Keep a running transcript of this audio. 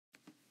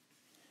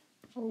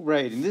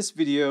Alright, in this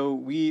video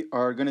we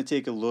are going to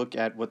take a look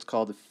at what's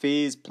called the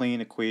phase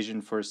plane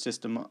equation for a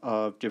system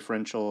of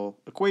differential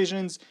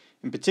equations.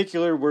 In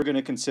particular, we're going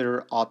to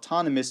consider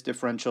autonomous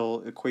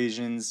differential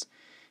equations,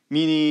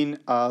 meaning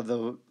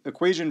the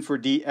equation for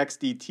dx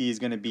dt is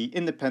going to be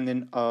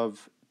independent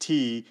of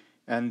t,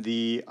 and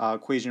the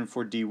equation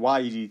for dy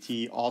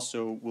dt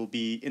also will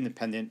be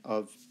independent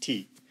of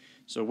t.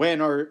 So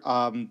when our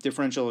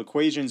differential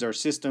equations, our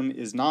system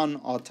is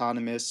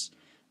non-autonomous,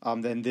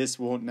 then this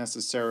won't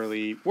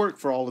necessarily work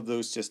for all of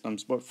those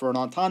systems. But for an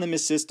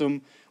autonomous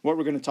system, what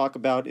we're going to talk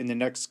about in the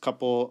next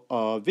couple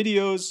of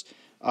videos,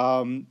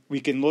 we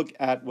can look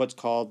at what's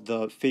called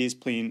the phase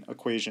plane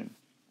equation.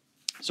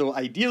 So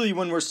ideally,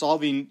 when we're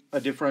solving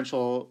a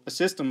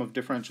system of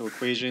differential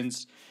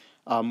equations,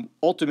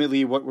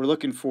 ultimately what we're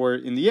looking for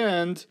in the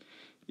end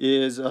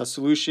is a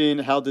solution.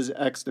 How does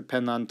x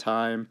depend on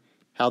time?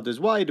 How does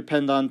y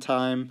depend on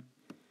time?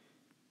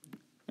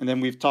 And then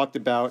we've talked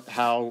about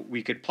how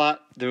we could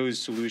plot those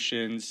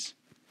solutions,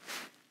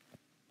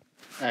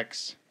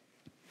 x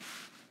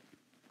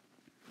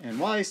and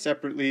y,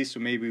 separately. So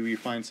maybe we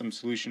find some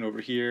solution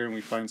over here and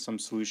we find some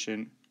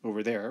solution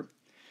over there.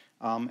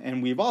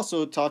 And we've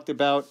also talked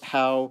about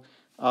how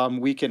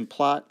we can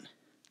plot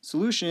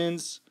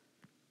solutions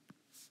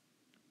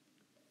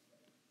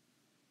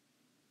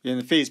in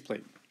the phase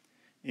plane.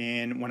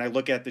 And when I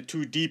look at the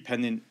two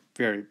dependent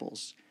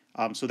variables.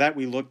 So that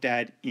we looked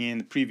at in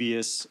the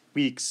previous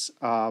week's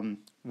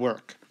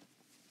work.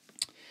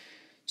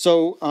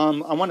 So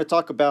I want to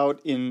talk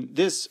about in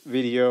this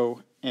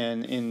video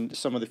and in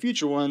some of the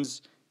future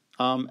ones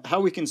how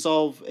we can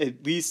solve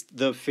at least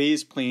the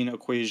phase plane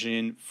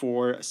equation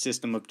for a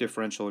system of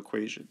differential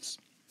equations.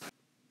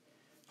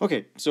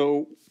 Okay,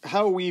 so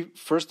how we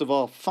first of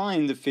all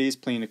find the phase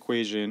plane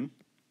equation.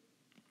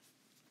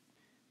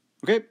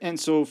 Okay, and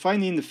so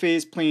finding the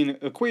phase plane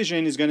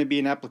equation is going to be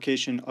an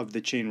application of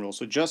the chain rule.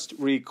 So just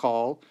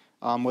recall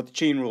what the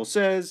chain rule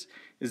says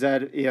is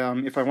that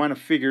if I want to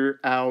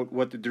figure out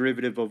what the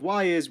derivative of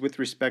y is with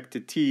respect to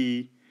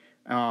t,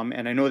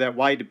 and I know that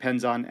y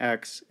depends on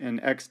x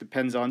and x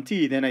depends on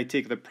t, then I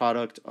take the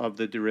product of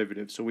the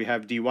derivative. So we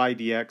have dy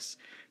dx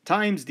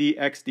times dx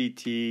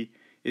dt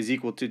is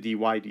equal to dy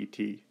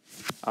dt.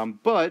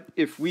 But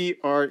if we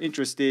are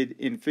interested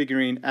in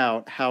figuring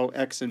out how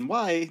x and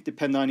y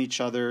depend on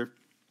each other,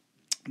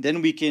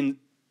 then we can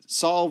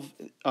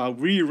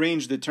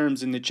rearrange the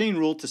terms in the chain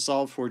rule to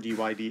solve for dy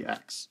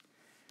dx.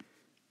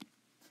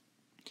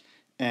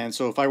 And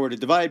so if I were to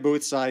divide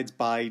both sides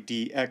by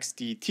dx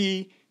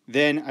dt,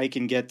 then I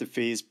can get the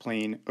phase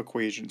plane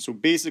equation. So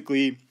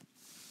basically,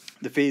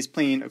 the phase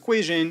plane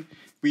equation,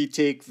 we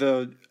take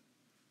the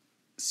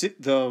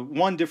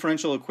one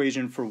differential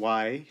equation for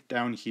y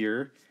down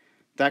here,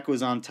 that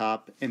goes on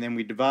top, and then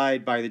we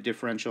divide by the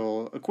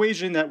differential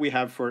equation that we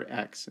have for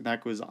x, and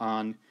that goes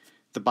on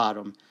the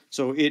bottom.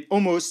 So it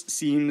almost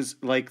seems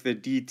like the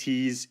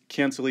dt's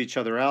cancel each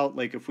other out,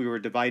 like if we were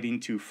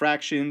dividing two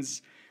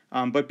fractions,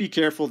 but be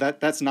careful,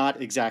 that's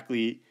not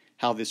exactly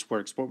how this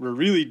works. What we're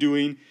really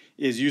doing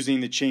is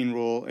using the chain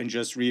rule and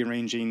just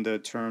rearranging the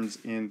terms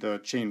in the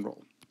chain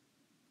rule.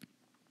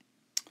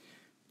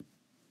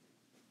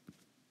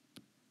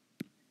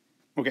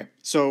 Okay,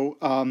 so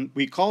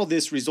we call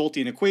this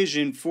resulting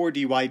equation for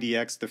dy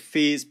dx the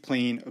phase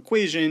plane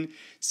equation,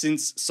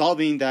 since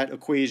solving that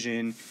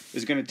equation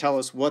is going to tell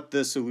us what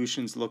the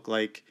solutions look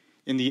like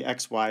in the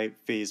xy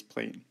phase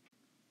plane.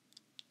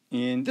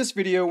 In this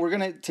video, we're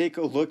going to take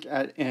a look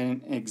at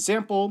an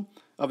example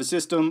of a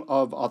system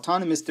of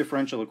autonomous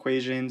differential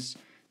equations.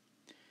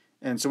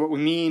 And so what we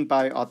mean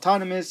by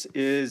autonomous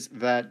is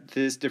that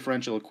this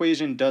differential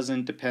equation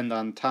doesn't depend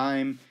on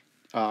time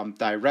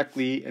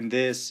directly, and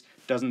this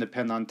doesn't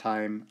depend on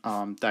time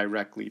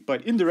directly,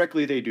 but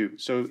indirectly they do.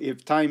 So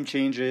if time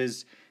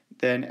changes,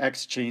 then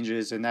x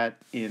changes, and that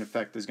in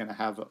effect is going to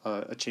have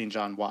a change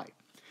on y.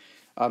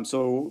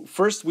 So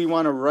first we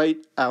want to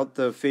write out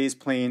the phase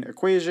plane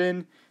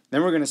equation,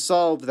 then we're going to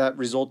solve that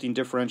resulting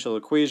differential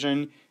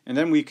equation, and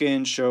then we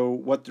can show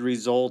what the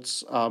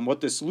results,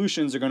 what the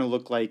solutions are going to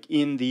look like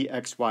in the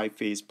xy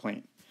phase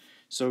plane.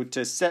 So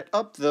to set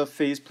up the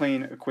phase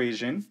plane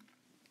equation,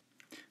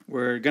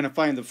 we're going to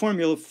find the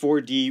formula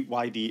for dy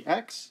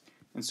dx.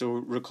 And so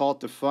recall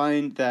to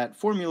find that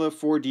formula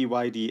for dy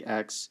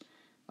dx,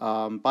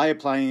 by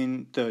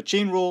applying the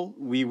chain rule,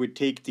 we would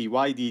take dy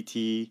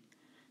dt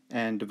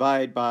and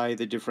divide by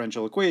the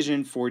differential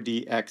equation for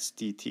dx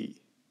dt.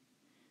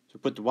 So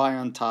put the y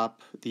on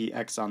top, the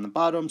x on the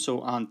bottom.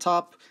 So on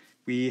top,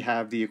 we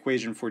have the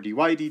equation for dy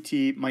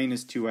dt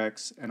minus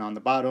 2x, and on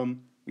the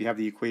bottom, we have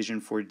the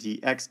equation for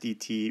dx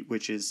dt,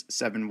 which is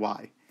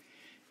 7y.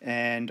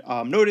 And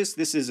notice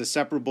this is a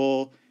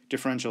separable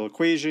differential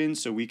equation,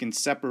 so we can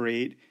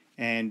separate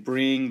and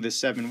bring the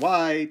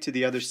 7y to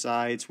the other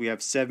side. So we have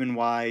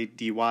 7y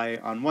dy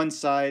on one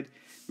side,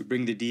 we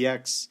bring the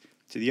dx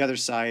to the other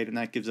side, and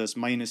that gives us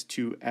minus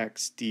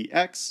 2x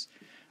dx.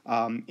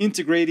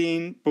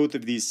 Integrating both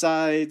of these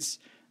sides,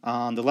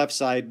 on the left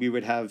side we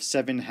would have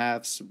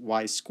 7/2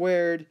 y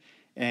squared,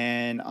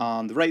 And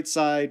on the right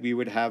side, we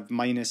would have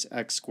minus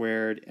x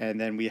squared, and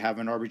then we have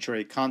an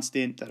arbitrary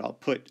constant that I'll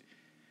put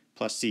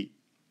plus c.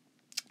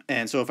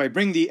 And so if I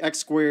bring the x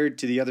squared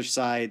to the other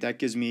side, that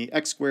gives me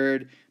x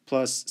squared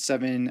plus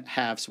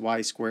 7/2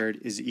 y squared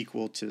is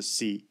equal to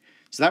c.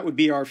 So that would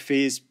be our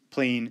phase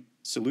plane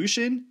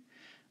solution.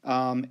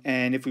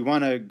 And if we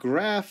want to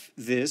graph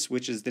this,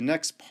 which is the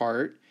next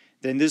part,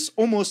 then this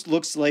almost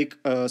looks like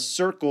a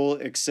circle,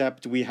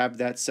 except we have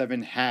that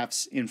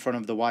 7/2 in front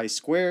of the y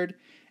squared,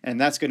 and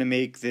that's going to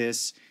make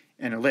this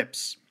an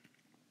ellipse.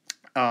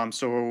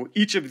 So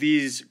each of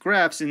these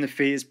graphs in the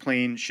phase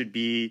plane should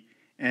be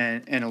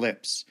an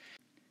ellipse.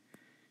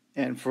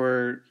 And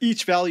for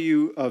each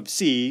value of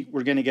c,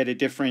 we're going to get a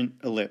different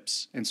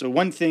ellipse. And so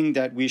one thing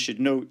that we should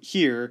note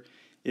here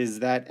is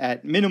that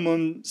at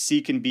minimum,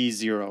 c can be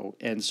 0.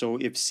 And so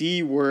if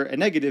c were a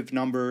negative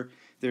number,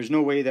 there's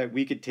no way that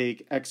we could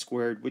take x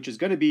squared, which is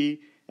going to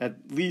be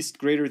at least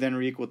greater than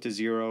or equal to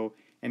 0,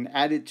 and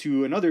add it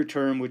to another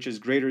term which is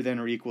greater than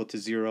or equal to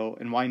 0,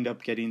 and wind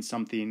up getting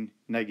something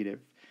negative.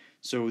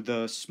 So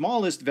the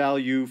smallest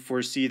value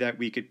for c that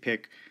we could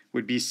pick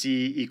would be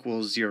c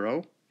equals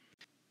 0.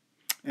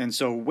 And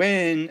so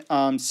when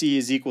c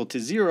is equal to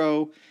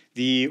 0,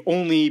 the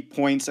only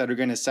points that are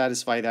going to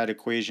satisfy that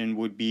equation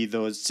would be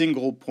those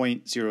single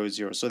point 0,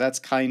 0. So that's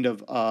kind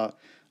of a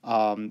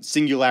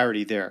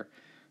singularity there.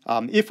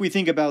 If we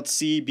think about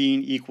c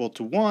being equal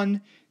to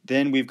 1,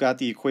 then we've got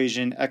the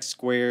equation x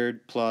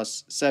squared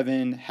plus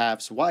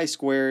 7/2 y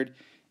squared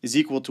is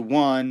equal to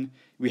 1.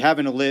 We have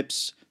an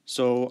ellipse,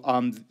 so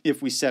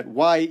if we set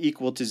y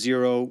equal to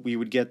 0, we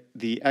would get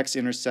the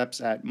x-intercepts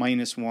at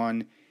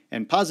 -1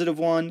 and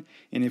 +1.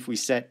 And if we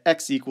set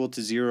x equal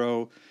to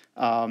 0,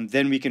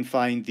 then we can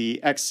find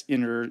the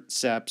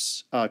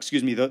x-intercepts,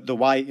 the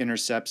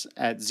y-intercepts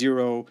at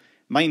 0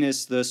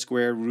 minus the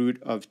square root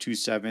of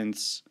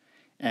 2/7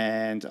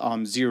 and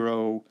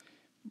 0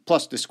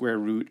 plus the square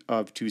root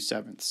of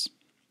 2/7.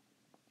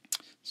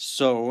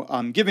 So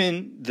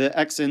given the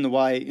x and the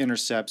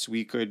y-intercepts,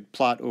 we could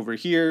plot over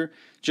here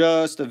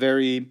just a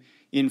very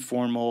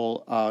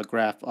informal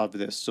graph of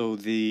this. So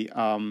the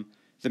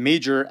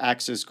major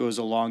axis goes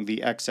along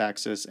the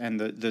x-axis, and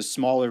the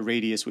smaller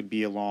radius would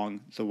be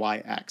along the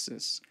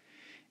y-axis.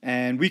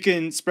 And we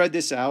can spread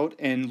this out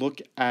and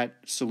look at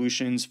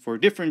solutions for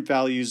different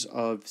values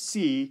of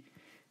c,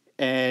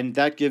 and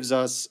that gives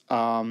us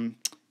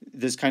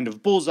this kind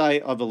of bullseye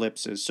of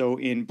ellipses. So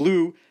in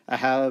blue, I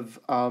have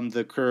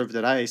the curve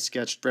that I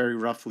sketched very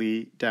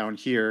roughly down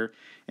here.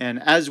 And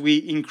as we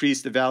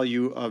increase the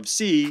value of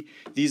c,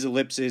 these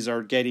ellipses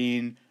are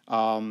getting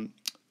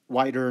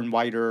wider and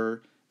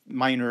wider,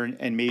 minor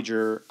and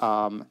major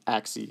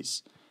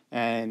axes.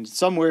 And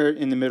somewhere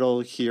in the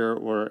middle here,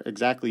 or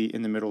exactly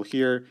in the middle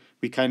here,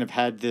 we kind of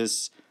had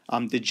this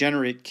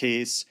degenerate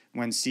case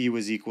when c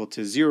was equal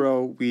to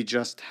 0. We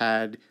just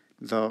had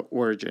the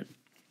origin.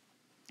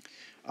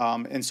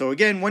 And so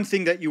again, one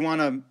thing that you want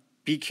to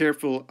be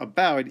careful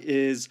about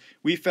is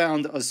we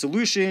found a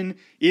solution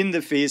in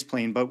the phase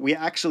plane, but we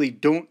actually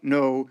don't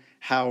know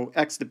how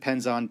x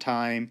depends on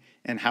time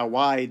and how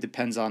y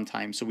depends on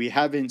time. So we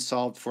haven't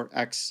solved for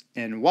x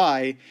and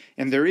y,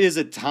 and there is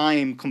a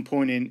time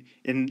component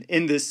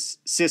in this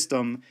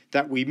system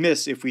that we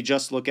miss if we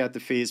just look at the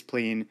phase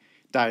plane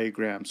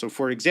diagram. So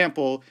for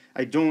example,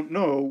 I don't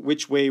know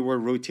which way we're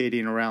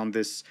rotating around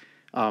this.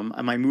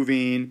 Am I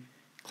moving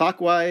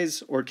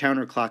clockwise or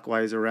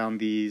counterclockwise around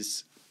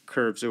these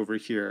curves over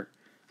here?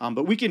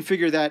 But we can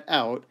figure that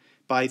out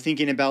by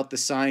thinking about the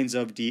signs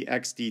of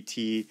dx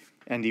dt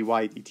and dy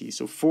dt.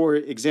 So for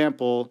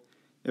example,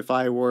 if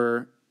I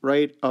were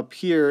right up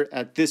here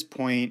at this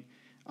point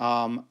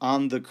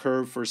on the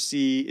curve for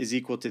c is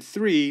equal to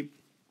 3,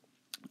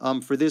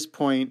 for this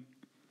point,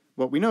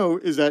 what we know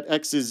is that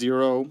x is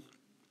 0,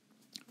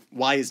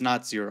 y is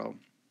not 0.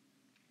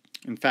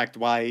 In fact,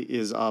 y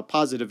is a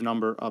positive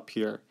number up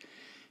here.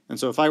 And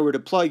so if I were to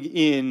plug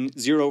in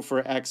 0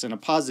 for x and a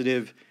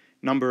positive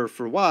number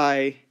for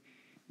y,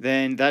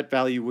 then that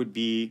value would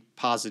be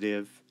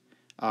positive.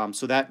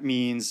 So that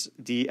means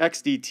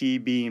dx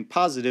dt being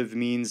positive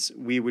means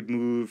we would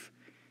move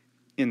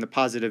in the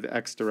positive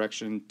x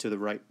direction to the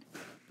right.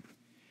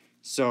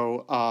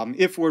 So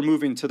if we're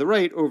moving to the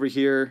right over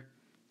here,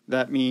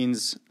 that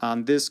means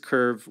on this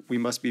curve we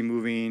must be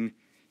moving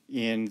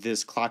in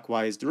this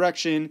clockwise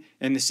direction,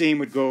 and the same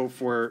would go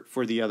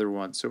for the other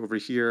one. So over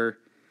here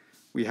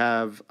we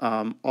have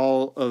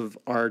all of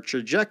our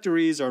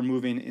trajectories are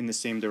moving in the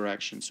same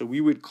direction. So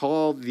we would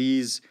call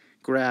these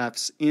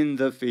graphs in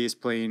the phase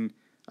plane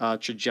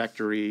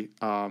trajectory,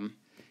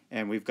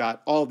 and we've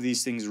got all of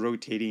these things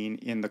rotating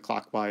in the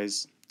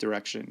clockwise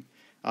direction.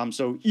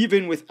 So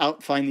even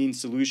without finding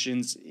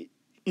solutions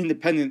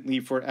independently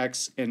for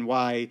x and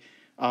y,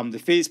 the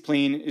phase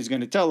plane is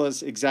going to tell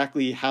us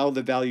exactly how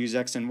the values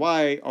x and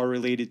y are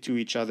related to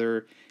each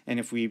other. And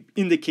if we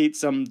indicate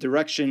some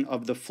direction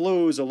of the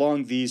flows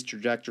along these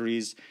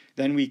trajectories,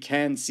 then we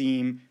can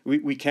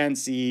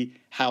see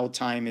how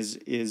time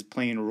is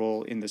playing a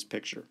role in this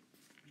picture.